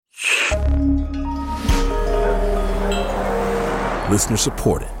Listener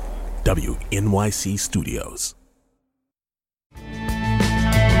supported. WNYC Studios.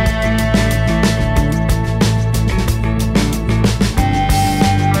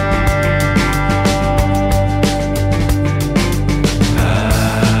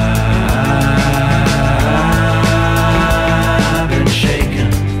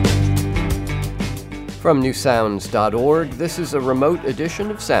 From newsounds.org, this is a remote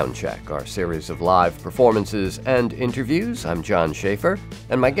edition of Soundcheck, our series of live performances and interviews. I'm John Schaefer,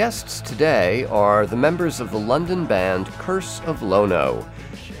 and my guests today are the members of the London band Curse of Lono,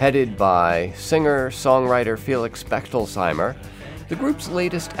 headed by singer-songwriter Felix Bechtolsheimer. The group's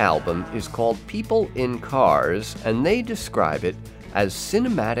latest album is called People in Cars, and they describe it as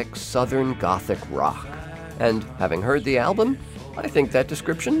cinematic Southern Gothic rock. And having heard the album, I think that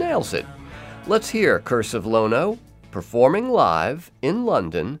description nails it. Let's hear Curse of Lono performing live in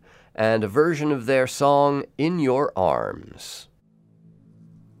London and a version of their song In Your Arms.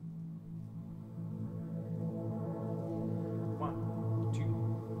 1, 2,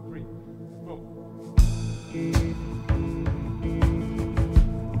 3,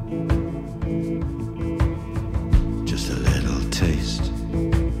 4. Just a little taste,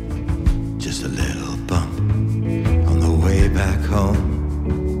 just a little bump on the way back home.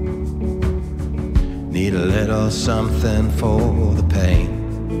 Need a little something for the pain.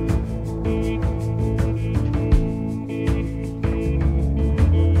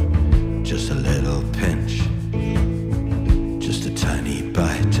 Just a little pinch, just a tiny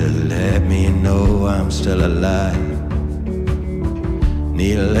bite to let me know I'm still alive.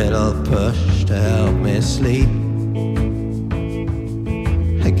 Need a little push to help me sleep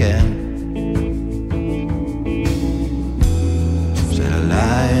again. Instead of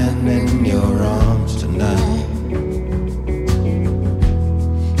lying in your arms tonight,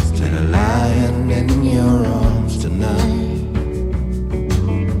 instead of lying in your arms tonight,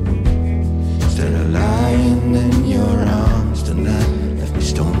 instead of lying in your arms tonight, left me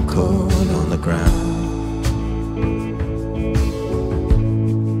stone cold on the ground.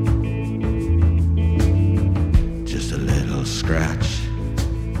 Just a little scratch,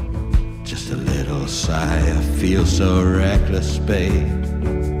 just a little sigh. I feel so reckless, babe.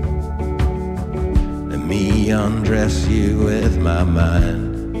 Me undress you with my mind.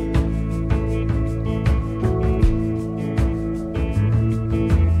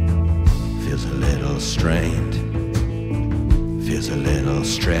 Feels a little strained, feels a little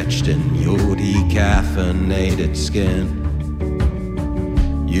stretched in your decaffeinated skin.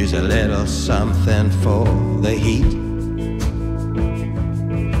 Use a little something for the heat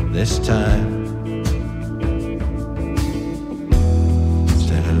this time.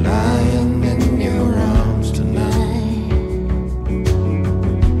 Instead of lying in your arms tonight,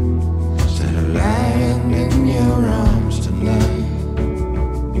 instead of lying in your arms tonight,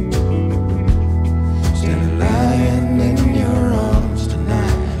 instead of lying in your arms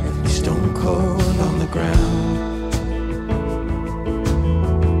tonight, left me stone cold on the ground.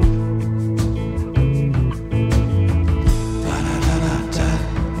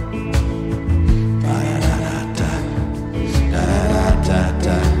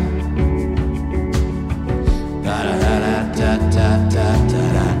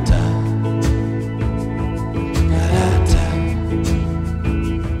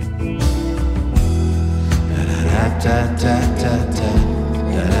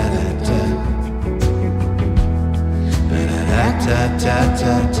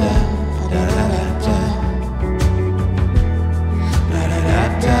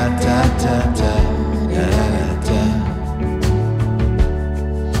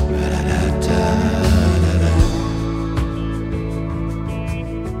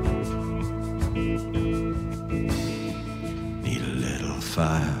 Need a little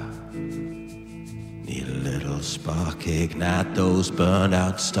fire, need a little spark, ignite those burned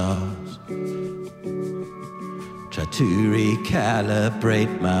out stars. Try to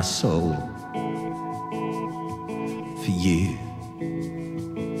recalibrate my soul for you.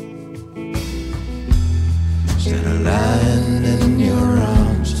 Instead of lying in your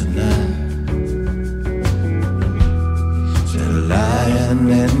arms tonight, instead of lying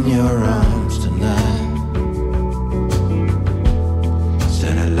in your arms tonight,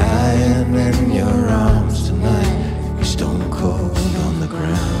 instead of lying in your arms tonight, you're stone cold on the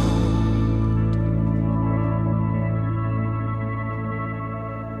ground.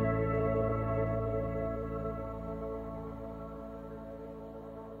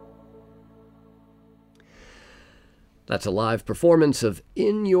 That's a live performance of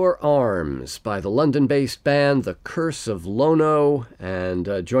In Your Arms by the London-based band The Curse of Lono.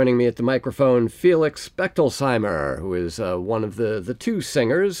 And joining me at the microphone, Felix Bechtolsheimer, who is one of the two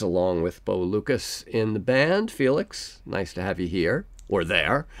singers, along with Bo Lucas in the band. Felix, nice to have you here, or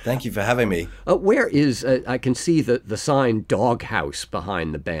there. Thank you for having me. Where is, I can see the sign Doghouse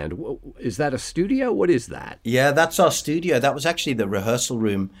behind the band. Is that a studio? What is that? Yeah, that's our studio. That was actually the rehearsal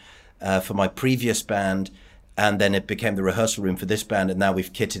room for my previous band. And then it became the rehearsal room for this band, and now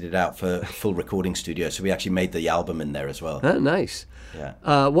we've kitted it out for a full recording studio. So we actually made the album in there as well. Oh, nice.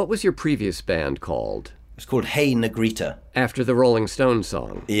 Yeah. What was your previous band called? It's called Hey Negrita. After the Rolling Stones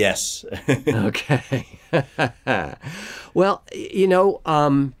song? Yes. Okay. Well,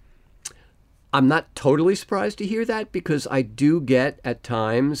 I'm not totally surprised to hear that, because I do get at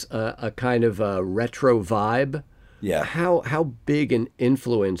times a kind of a retro vibe. Yeah. How big an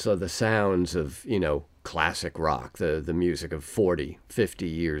influence are the sounds of, classic rock, the music of 40, 50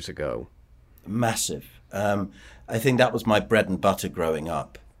 years ago? Massive. I think that was my bread and butter growing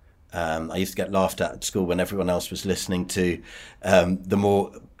up. I used to get laughed at school when everyone else was listening to the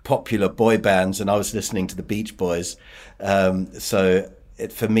more popular boy bands, and I was listening to the Beach Boys. For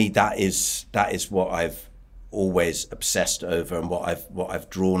me, that is what I've always obsessed over, and what I've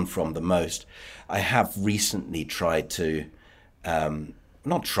drawn from the most. I have recently tried to.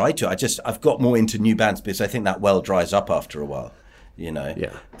 I've got more into new bands because I think that well dries up after a while,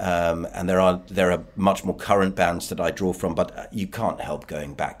 Yeah. And there are much more current bands that I draw from, but you can't help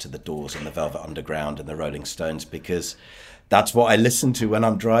going back to the Doors and the Velvet Underground and the Rolling Stones, because that's what I listen to when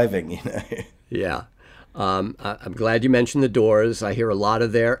I'm driving, Yeah. I'm glad you mentioned the Doors. I hear a lot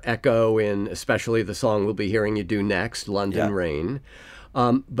of their echo in especially the song we'll be hearing you do next, London Rain.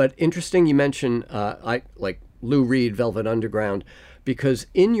 But interesting you mention like Lou Reed, Velvet Underground, because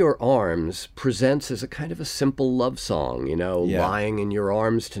In Your Arms presents as a kind of a simple love song, lying in your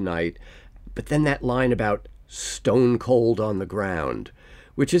arms tonight. But then that line about stone cold on the ground,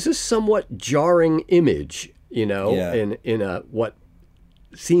 which is a somewhat jarring image, in a what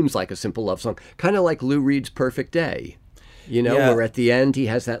seems like a simple love song, kind of like Lou Reed's Perfect Day, where at the end he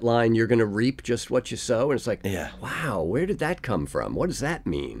has that line, you're going to reap just what you sow. And it's like, wow, where did that come from? What does that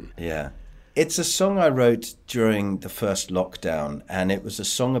mean? Yeah. It's a song I wrote during the first lockdown, and it was a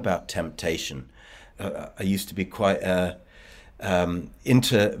song about temptation. I used to be quite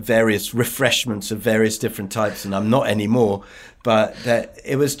into various refreshments of various different types, and I'm not anymore. But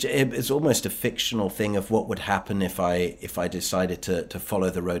it was almost a fictional thing of what would happen if I decided to follow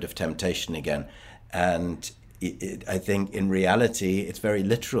the road of temptation again. And I think in reality, it's very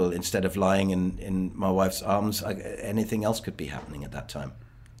literal. Instead of lying in my wife's arms, anything else could be happening at that time.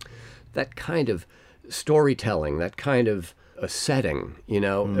 That kind of storytelling, that kind of a setting,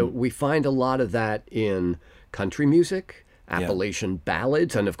 we find a lot of that in country music, Appalachian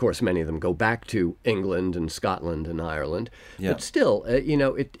ballads, and of course many of them go back to England and Scotland and Ireland. Yeah. But still,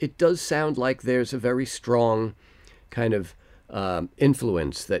 it does sound like there's a very strong kind of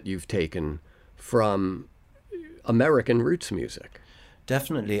influence that you've taken from American roots music.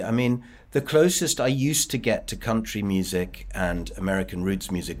 Definitely. I mean, the closest I used to get to country music and American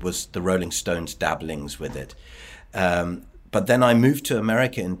roots music was the Rolling Stones' dabblings with it. But then I moved to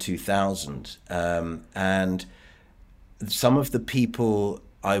America in 2000, and some of the people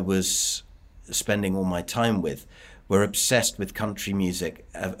I was spending all my time with were obsessed with country music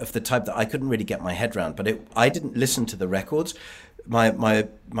of the type that I couldn't really get my head around. But I didn't listen to the records. My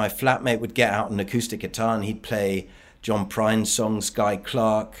flatmate would get out an acoustic guitar and he'd play John Prine songs, Guy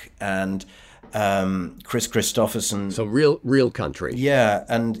Clark, and Chris Christopherson. So real country. Yeah,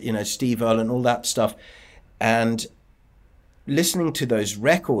 and Steve Earle and all that stuff. And listening to those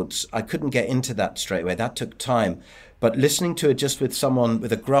records, I couldn't get into that straight away. That took time. But listening to it just with someone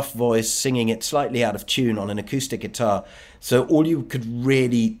with a gruff voice singing it slightly out of tune on an acoustic guitar, so all you could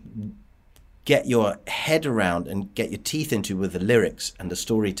really get your head around and get your teeth into were the lyrics and the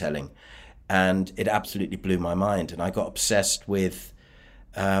storytelling. And it absolutely blew my mind. And I got obsessed with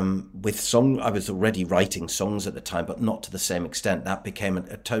song. I was already writing songs at the time, but not to the same extent. That became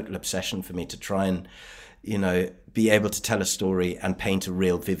a total obsession for me to try and, be able to tell a story and paint a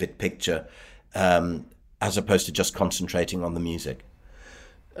real vivid picture, as opposed to just concentrating on the music.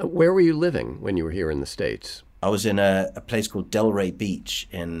 Where were you living when you were here in the States? I was in a place called Delray Beach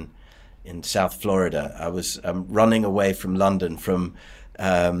in South Florida. I was running away from London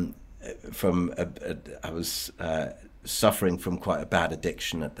I was suffering from quite a bad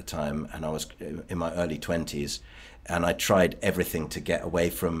addiction at the time, and I was in my early 20s, and I tried everything to get away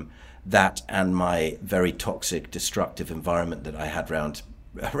from that and my very toxic, destructive environment that I had around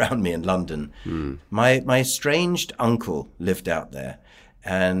around me in London. My estranged uncle lived out there,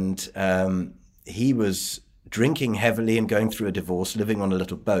 and he was drinking heavily and going through a divorce, living on a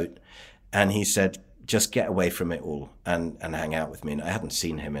little boat. And he said, just get away from it all and hang out with me. And I hadn't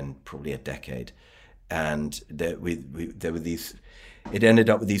seen him in probably a decade. And there were these, it ended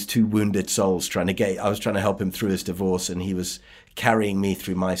up with these two wounded souls I was trying to help him through his divorce, and he was carrying me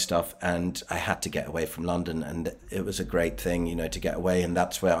through my stuff, and I had to get away from London. And it was a great thing, to get away. And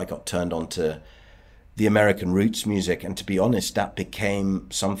that's where I got turned on to the American roots music. And to be honest, that became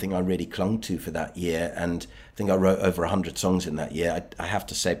something I really clung to for that year. And I think I wrote over 100 songs in that year. I have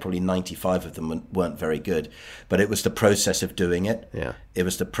to say probably 95 of them weren't very good, but it was the process of doing it. Yeah. It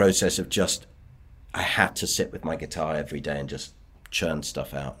was the process of I had to sit with my guitar every day and just churn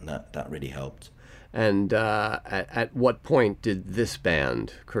stuff out. And that really helped. And at what point did this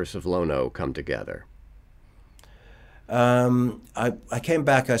band, Curse of Lono, come together? I came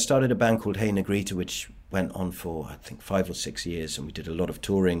back. I started a band called Hey Negrita, which went on for, I think, 5 or 6 years. And we did a lot of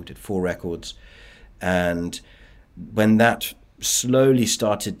touring. We did 4 records. And when that slowly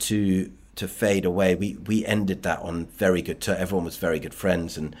started to fade away, we ended that on very good terms. Everyone was very good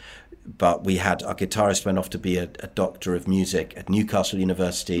friends. But we had, our guitarist went off to be a doctor of music at Newcastle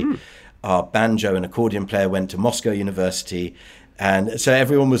University. Our banjo and accordion player went to Moscow University. And so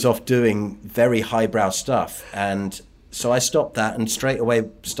everyone was off doing very highbrow stuff. And so I stopped that and straight away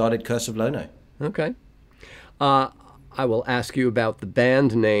started Curse of Lono. Okay. I will ask you about the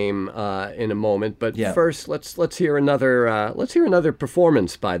band name in a moment, but first let's hear another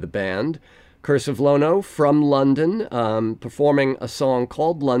performance by the band, Curse of Lono from London, performing a song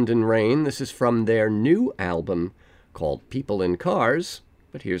called London Rain. This is from their new album called People in Cars,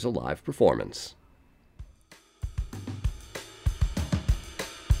 but here's a live performance.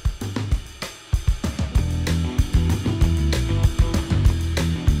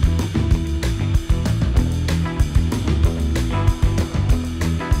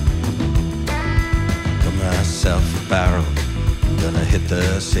 Myself a barrel, I'm gonna hit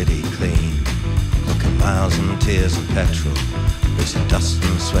the city clean. Looking miles and tears and petrol, racing dust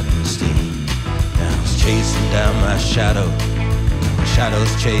and sweat and steam. Now it's chasing down my shadow, my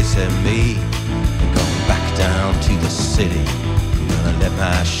shadow's chasing me. I'm going back down to the city, I'm gonna let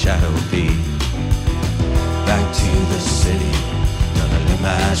my shadow be. Back to the city, gonna let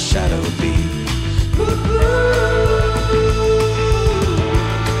my shadow be.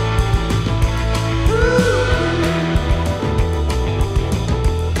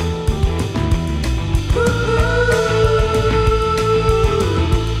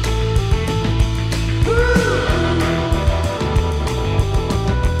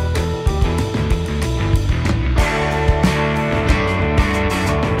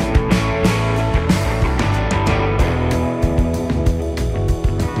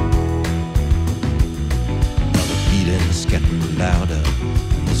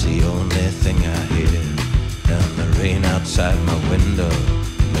 Outside my window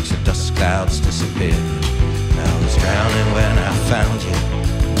makes the dust clouds disappear. Now I was drowning when I found you,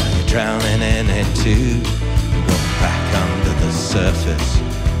 now you're drowning in it too. I'm going back under the surface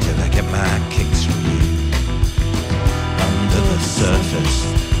till I get my kicks from you. Under the surface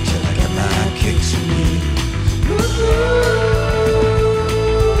till I get my kicks from you.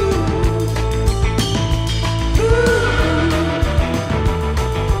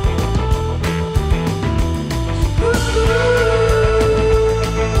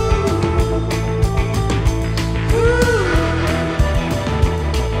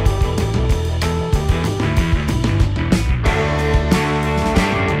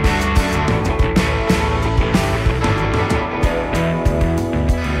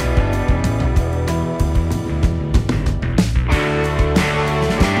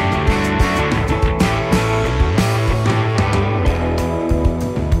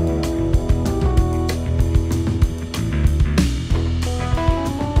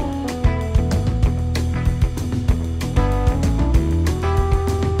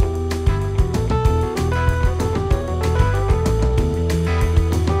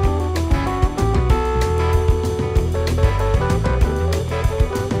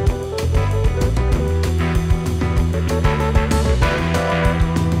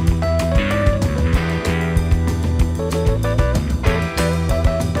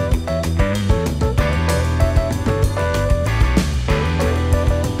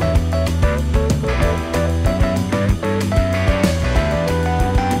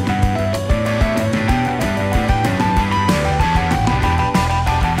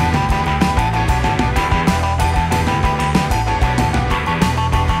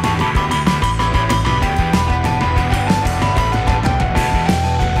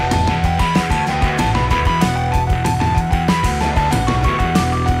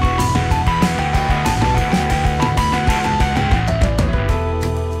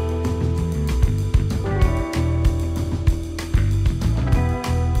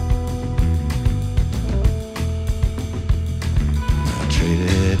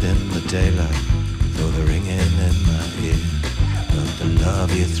 The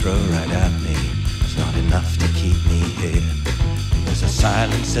love you throw right at me is not enough to keep me here. There's a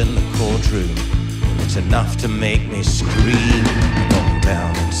silence in the courtroom, it's enough to make me scream. I'm going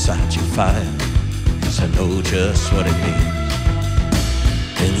down inside your fire, 'cause I know just what it means.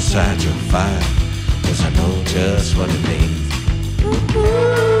 Inside your fire, 'cause I know just what it means.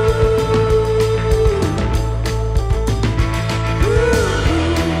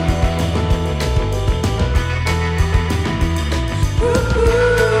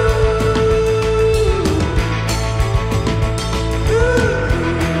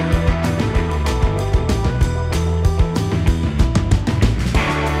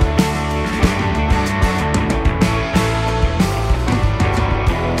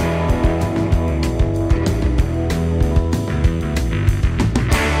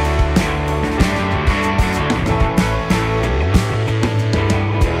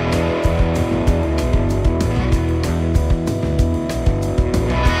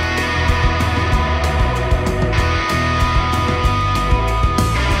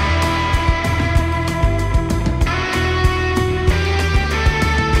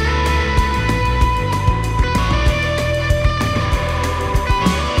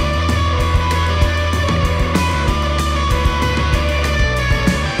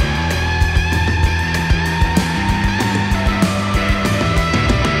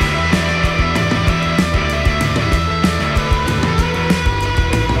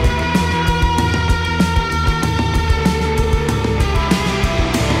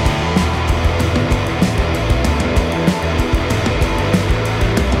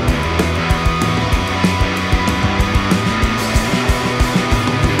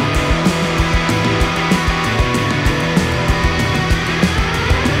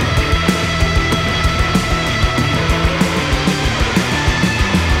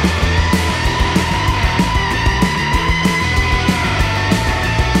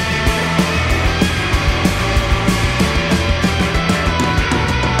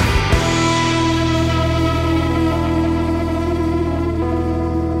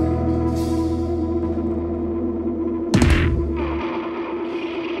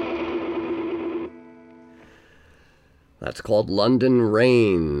 That's called London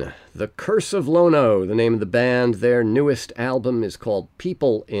Rain. The Curse of Lono, the name of the band. Their newest album is called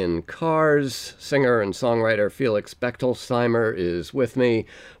People in Cars. Singer and songwriter Felix Bechtolsheimer is with me.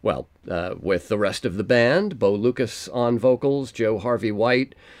 Well, with the rest of the band. Bo Lucas on vocals, Joe Harvey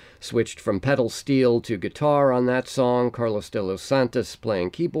White switched from pedal steel to guitar on that song. Carlos de los Santos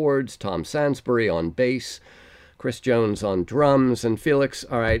playing keyboards, Tom Sansbury on bass, Chris Jones on drums, and Felix,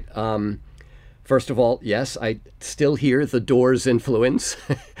 all right, first of all, yes, I still hear the Doors influence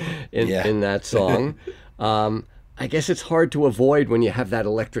in that song. I guess it's hard to avoid when you have that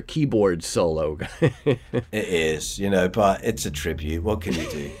electric keyboard solo. It is, but it's a tribute. What can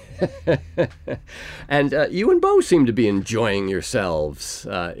you do? And you and Bo seem to be enjoying yourselves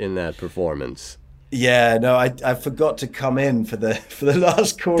in that performance. Yeah, no, I forgot to come in for the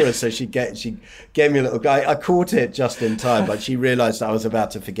last chorus, so she gave me a little guy. I caught it just in time, but she realized I was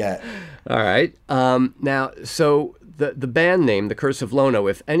about to forget. All right. Now, so the band name, The Curse of Lono,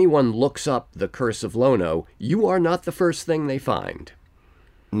 if anyone looks up The Curse of Lono, you are not the first thing they find.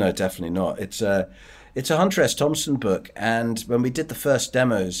 No, definitely not. It's a Hunter S. Thompson book, and when we did the first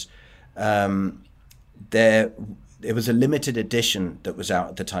demos, it was a limited edition that was out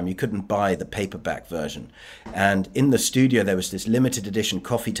at the time. You couldn't buy the paperback version. And in the studio, there was this limited edition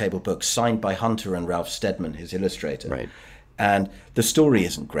coffee table book signed by Hunter and Ralph Steadman, his illustrator. Right. And the story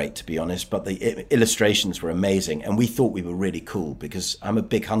isn't great, to be honest, but the illustrations were amazing. And we thought we were really cool because I'm a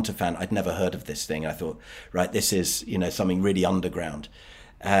big Hunter fan. I'd never heard of this thing. I thought, right, this is, something really underground.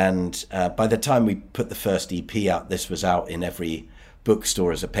 And by the time we put the first EP out, this was out in every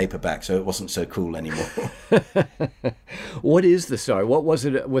bookstore as a paperback, so it wasn't so cool anymore. What is the story? What was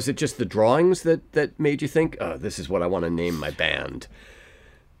it? Was it just the drawings that made you think, oh, this is what I want to name my band?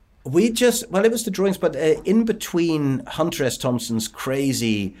 It was the drawings, but in between Hunter S. Thompson's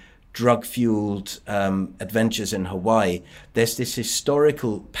crazy drug-fueled adventures in Hawaii, there's these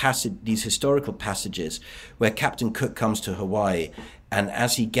historical passages where Captain Cook comes to Hawaii, and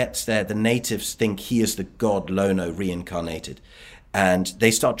as he gets there, the natives think he is the god Lono reincarnated. And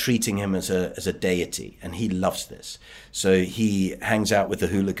they start treating him as a deity, and he loves this. So he hangs out with the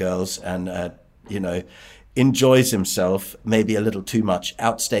hula girls and, enjoys himself maybe a little too much,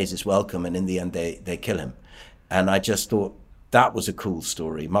 outstays his welcome, and in the end they kill him. And I just thought that was a cool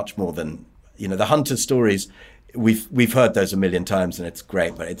story, much more than, the Hunter stories. We've heard those a million times, and it's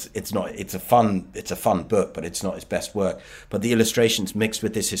great, but it's not. It's a fun book, but it's not his best work. But the illustrations mixed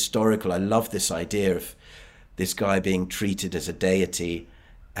with this historical, I love this idea of this guy being treated as a deity,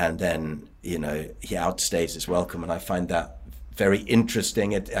 and then, you know, he outstays his welcome. And I find that very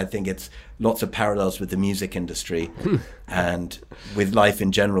interesting. I think it's lots of parallels with the music industry and with life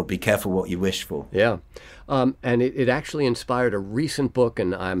in general. Be careful what you wish for. Yeah. And it actually inspired a recent book,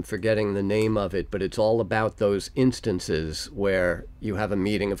 and I'm forgetting the name of it, but it's all about those instances where you have a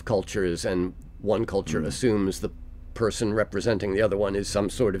meeting of cultures and one culture assumes the person representing the other one is some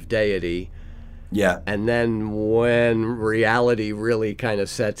sort of deity. Yeah. And then when reality really kind of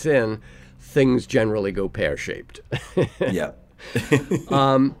sets in, things generally go pear-shaped. Yeah.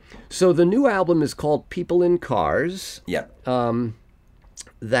 So the new album is called People in Cars. Yeah.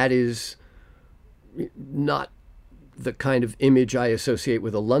 That is not the kind of image I associate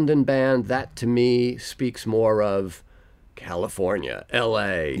with a London band. That to me speaks more of California,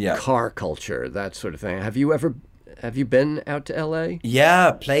 LA, car culture, that sort of thing. Have you been out to LA?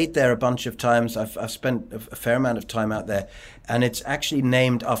 Yeah, played there a bunch of times. I've spent a fair amount of time out there, and it's actually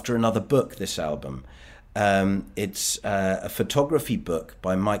named after another book, this album. It's a photography book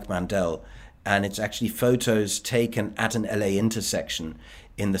by Mike Mandel, and it's actually photos taken at an LA intersection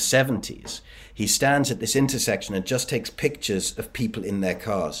in the 70s. He stands at this intersection and just takes pictures of people in their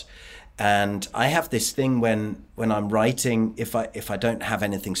cars. And I have this thing when I'm writing, if I don't have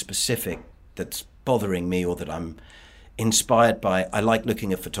anything specific that's bothering me or that I'm inspired by, I like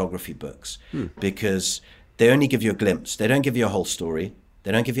looking at photography books because they only give you a glimpse. They don't give you a whole story.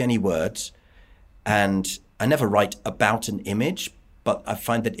 They don't give you any words. And I never write about an image, but I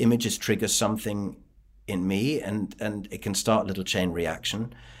find that images trigger something in me, and it can start a little chain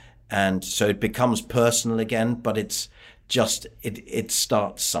reaction. And so it becomes personal again, but it's just, it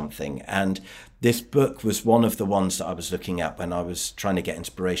starts something. And this book was one of the ones that I was looking at when I was trying to get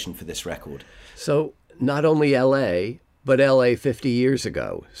inspiration for this record. So not only LA, but LA 50 years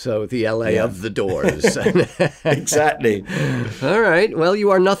ago. So the LA of the Doors. Exactly. All right. Well, you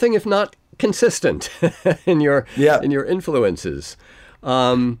are nothing if not consistent in your influences.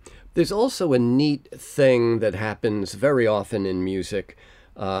 There's also a neat thing that happens very often in music.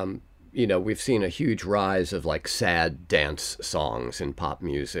 You know, we've seen a huge rise of like sad dance songs in pop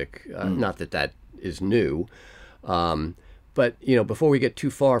music. Not that that is new. But, you know, before we get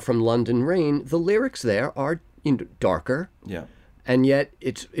too far from London Rain, the lyrics there are darker. Yeah. And yet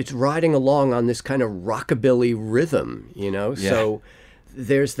it's riding along on this kind of rockabilly rhythm, you know? Yeah. So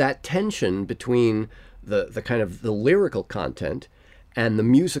there's that tension between the kind of the lyrical content and the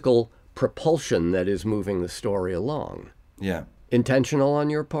musical propulsion that is moving the story along. Yeah. Intentional on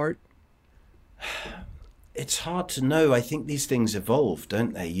your part? It's hard to know. I think these things evolve,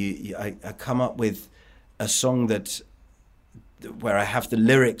 don't they? I come up with a song where I have the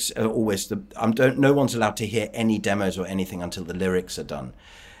lyrics are always no one's allowed to hear any demos or anything until the lyrics are done.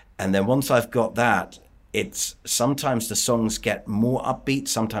 And then once I've got that, it's sometimes the songs get more upbeat,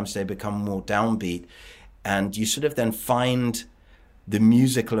 sometimes they become more downbeat, and you sort of then find the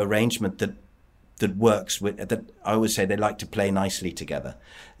musical arrangement that works with that. I always say they like to play nicely together,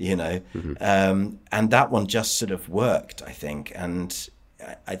 you know. Mm-hmm. And that one just sort of worked, I think. And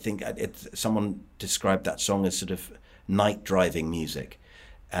I think someone described that song as sort of night driving music,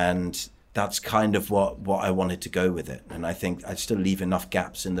 and that's kind of what I wanted to go with it. And I think I still leave enough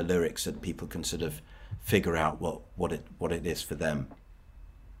gaps in the lyrics that people can sort of figure out what it is for them.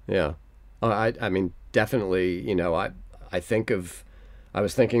 Yeah. I mean, definitely, you know, I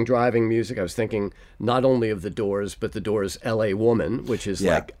was thinking driving music. I was thinking not only of the Doors, but the Doors' L.A. Woman, which is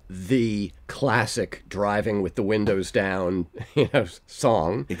like the classic driving with the windows down, you know,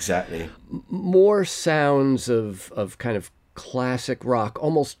 song. Exactly. More sounds of kind of classic rock,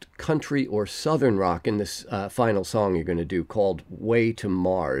 almost country or southern rock in this final song you're going to do called Way to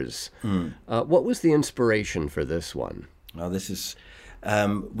Mars. What was the inspiration for this one? Well, this is...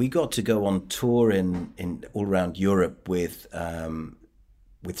 we got to go on tour in all around Europe with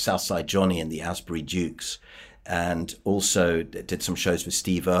Southside Johnny and the Asbury Jukes, and also did some shows with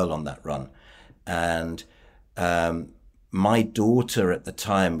Steve Earle on that run. And my daughter at the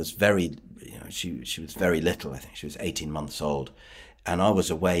time was very, you know, she was very little. I think she was 18 months old, and I was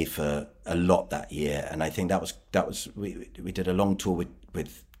away for a lot that year. And I think that was we did a long tour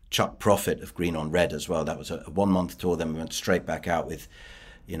with Chuck Prophet of Green on Red as well. That was a 1 month tour. Then we went straight back out with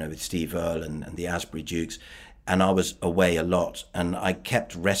Steve Earle and the Asbury Jukes. And I was away a lot, and I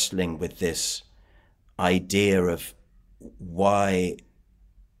kept wrestling with this idea of why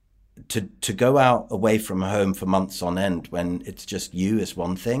to go out away from home for months on end when it's just you is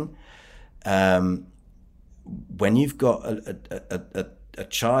one thing. When you've got a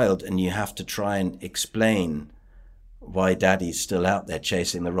child and you have to try and explain why daddy's still out there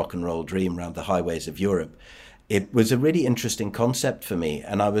chasing the rock and roll dream around the highways of Europe, it was a really interesting concept for me,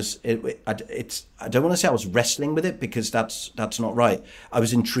 and I don't want to say I was wrestling with it, because that's not right. I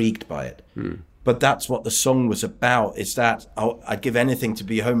was intrigued by it. But that's what the song was about, is that I'd give anything to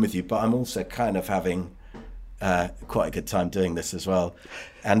be home with you, but I'm also kind of having quite a good time doing this as well.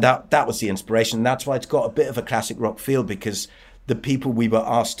 And that was the inspiration. That's why it's got a bit of a classic rock feel, because the people we were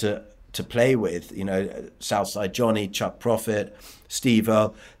asked to play with, you know, Southside Johnny, Chuck Prophet, Steve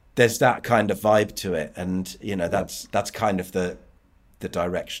Earle, there's that kind of vibe to it. And, you know, that's kind of the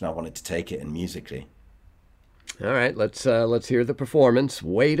direction I wanted to take it in musically. All right, let's hear the performance.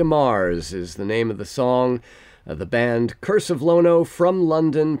 Way to Mars is the name of the song. The band Curse of Lono from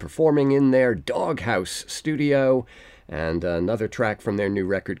London, performing in their Doghouse studio, and another track from their new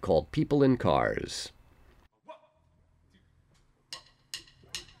record called People in Cars.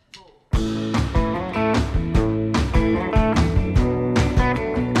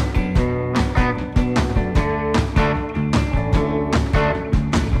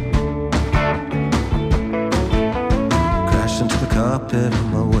 Carpet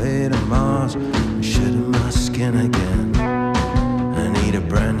on my way to Mars, shedding my skin again. I need a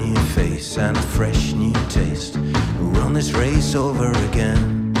brand new face and a fresh new taste. Run this race over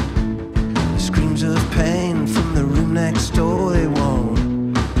again. The screams of pain from the room next door, they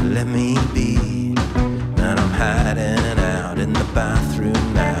won't let me be. And I'm hiding out in the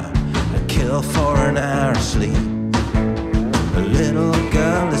bathroom now. I kill for an hour of sleep. A little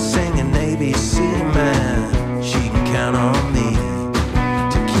girl is singing ABC, man. She can count on me.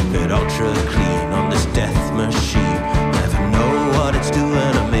 Ultra clean on this death machine. Never know what it's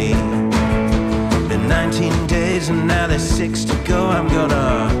doing to me. Been 19 days and now there's 6 to go. I'm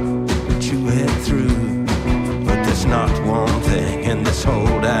gonna chew it through. But there's not one thing in this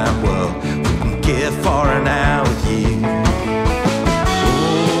whole damn world we can give for an hour with you.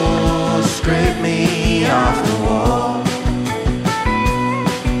 Oh, scrape me off the wall.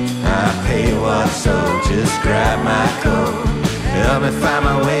 I pay what's so, just grab my coat. Help me find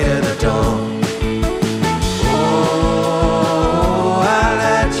my way to the door. Oh, I'll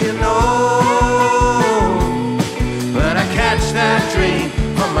let you know when I catch that dream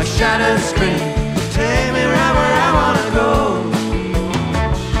on my shattered screen. Take me right where I wanna go.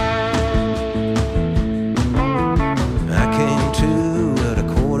 I came to at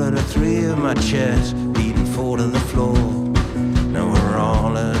 2:45 of my chest beating 4 to the floor. Now we're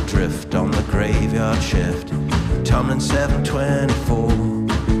all adrift on the graveyard shift. Tumbling 724.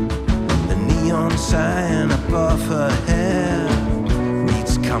 The neon sign above her head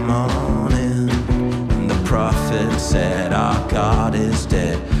reads, come on in. And the prophet said, our God is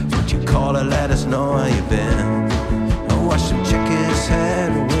dead. Would you call her, let us know where you've been? I watched him check his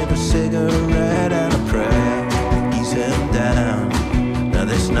head with a cigarette and a prayer. Ease him down. Now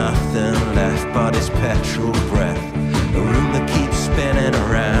there's nothing left but his petrol breath. A room that keeps spinning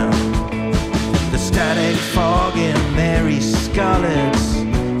around. The static fog in Mary's scarlets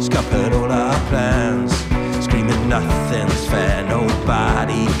scuppered all our plans. Screaming nothing's fair,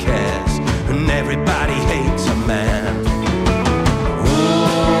 nobody cares, and everybody hates a man.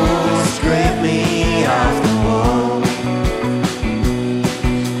 Oh, scrape me off the wall.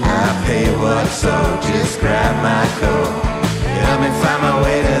 I pay what's owed, just grab my coat. Help me find my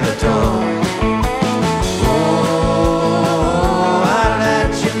way to the door.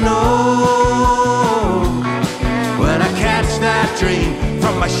 Dream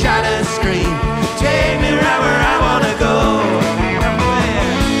from my shattered screen. Take me right where I wanna go.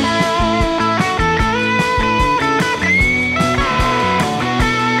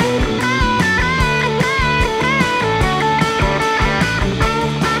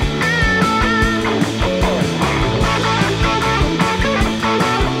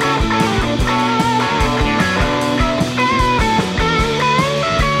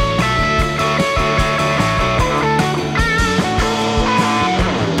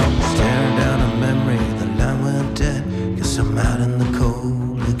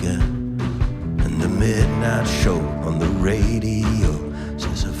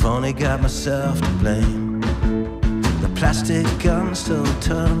 Got myself to blame. The plastic gun still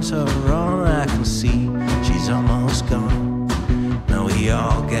turns her on. I can see she's almost gone. Now we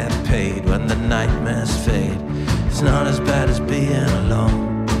all get paid when the nightmares fade. It's not as bad as being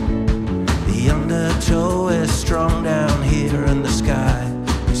alone. The undertow is strong down here, and the sky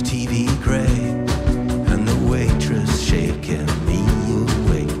is TV grey, and the waitress shaking me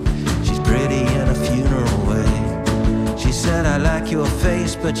awake. She's pretty in a funeral way. She said, I like your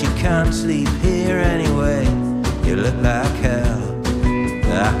face, but you can't sleep here anyway. You look like hell.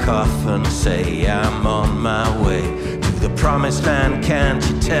 I cough and say I'm on my way to the promised land, can't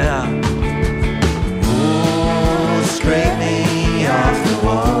you tell? Oh, scrape me off the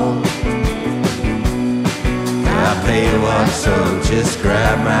wall. I pay you what, so just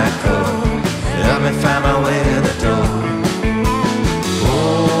grab my coat, help me find my way to the door.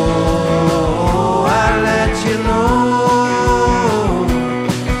 Oh, I'll let you know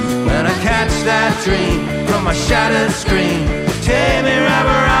when I catch that dream from my shattered screen. Take me right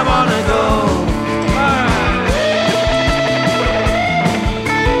where I wanna go.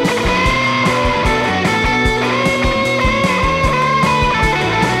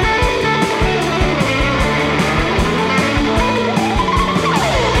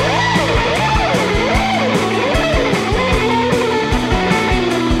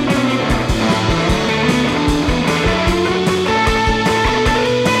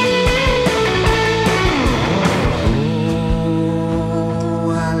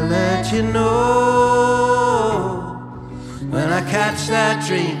 Catch that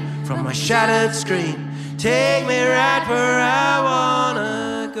dream from my shattered screen. Take me right where I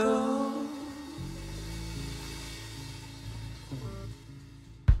wanna go.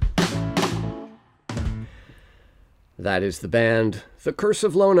 That is the band The Curse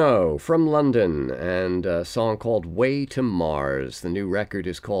of Lono from London, and a song called Way to Mars. The new record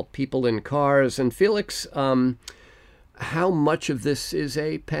is called People in Cars. And Felix, how much of this is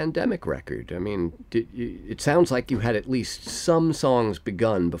a pandemic record? I mean, it sounds like you had at least some songs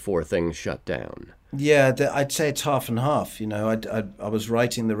begun before things shut down. Yeah, I'd say it's half and half. You know, I was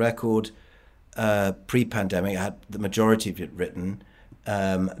writing the record pre-pandemic. I had the majority of it written.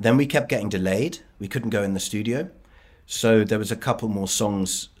 Then we kept getting delayed. We couldn't go in the studio. So there was a couple more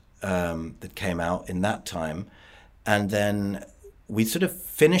songs that came out in that time. And then we sort of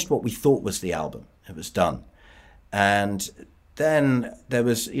finished what we thought was the album. It was done. And then there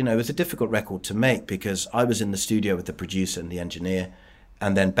was, it was a difficult record to make because I was in the studio with the producer and the engineer,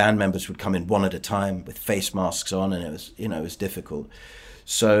 and then band members would come in one at a time with face masks on, and it was, it was difficult.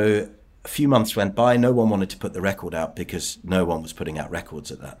 So a few months went by, no one wanted to put the record out because no one was putting out records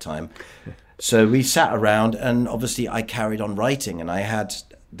at that time. So we sat around, and obviously I carried on writing, and I had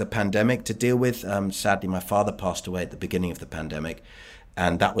the pandemic to deal with. Sadly, my father passed away at the beginning of the pandemic.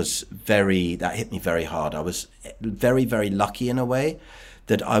 And that hit me very hard. I was very, very lucky in a way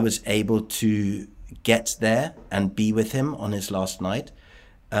that I was able to get there and be with him on his last night.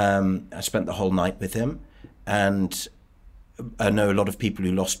 I spent the whole night with him. And I know a lot of people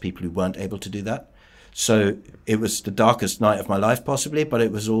who lost people who weren't able to do that. So it was the darkest night of my life, possibly, but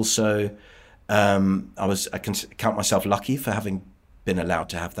it was also, I can count myself lucky for having been allowed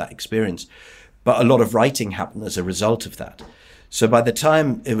to have that experience. But a lot of writing happened as a result of that. So by the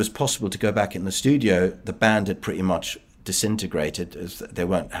time it was possible to go back in the studio, the band had pretty much disintegrated. As they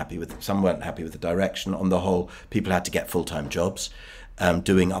weren't happy with, some weren't happy with the direction. On the whole, people had to get full-time jobs,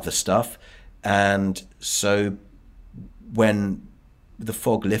 doing other stuff. And so when the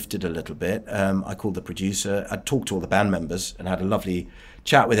fog lifted a little bit, I called the producer. I talked to all the band members and had a lovely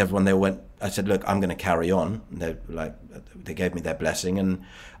chat with everyone. I said, look, I'm going to carry on. And they gave me their blessing. And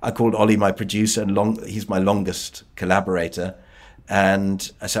I called Ollie, my producer, and he's my longest collaborator.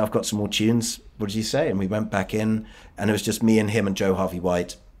 And I said, I've got some more tunes. What did you say? And we went back in, and it was just me and him and Joe Harvey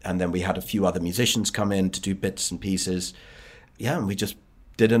White. And then we had a few other musicians come in to do bits and pieces. Yeah, and we just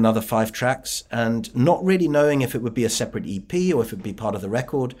did another 5 tracks, and not really knowing if it would be a separate EP or if it would be part of the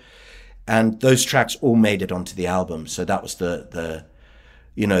record. And those tracks all made it onto the album. So that was the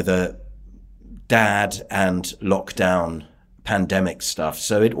dad and lockdown pandemic stuff.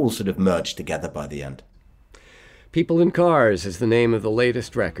 So it all sort of merged together by the end. People in Cars is the name of the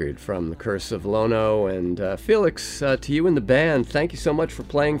latest record from The Curse of Lono. And Felix, to you and the band, thank you so much for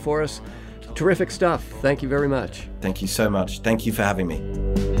playing for us. Terrific stuff. Thank you very much. Thank you so much. Thank you for having me.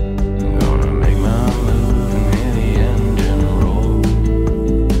 Gonna make my move and hear the engine roll.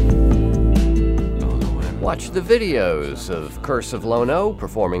 Watch the videos of Curse of Lono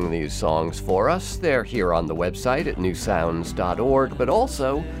performing these songs for us. They're here on the website at newsounds.org, but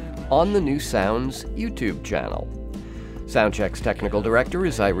also on the New Sounds YouTube channel. Soundcheck's technical director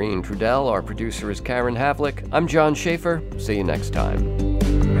is Irene Trudell. Our producer is Karen Havlick. I'm John Schaefer. See you next time.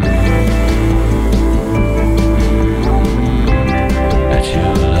 That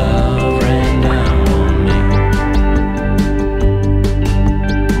you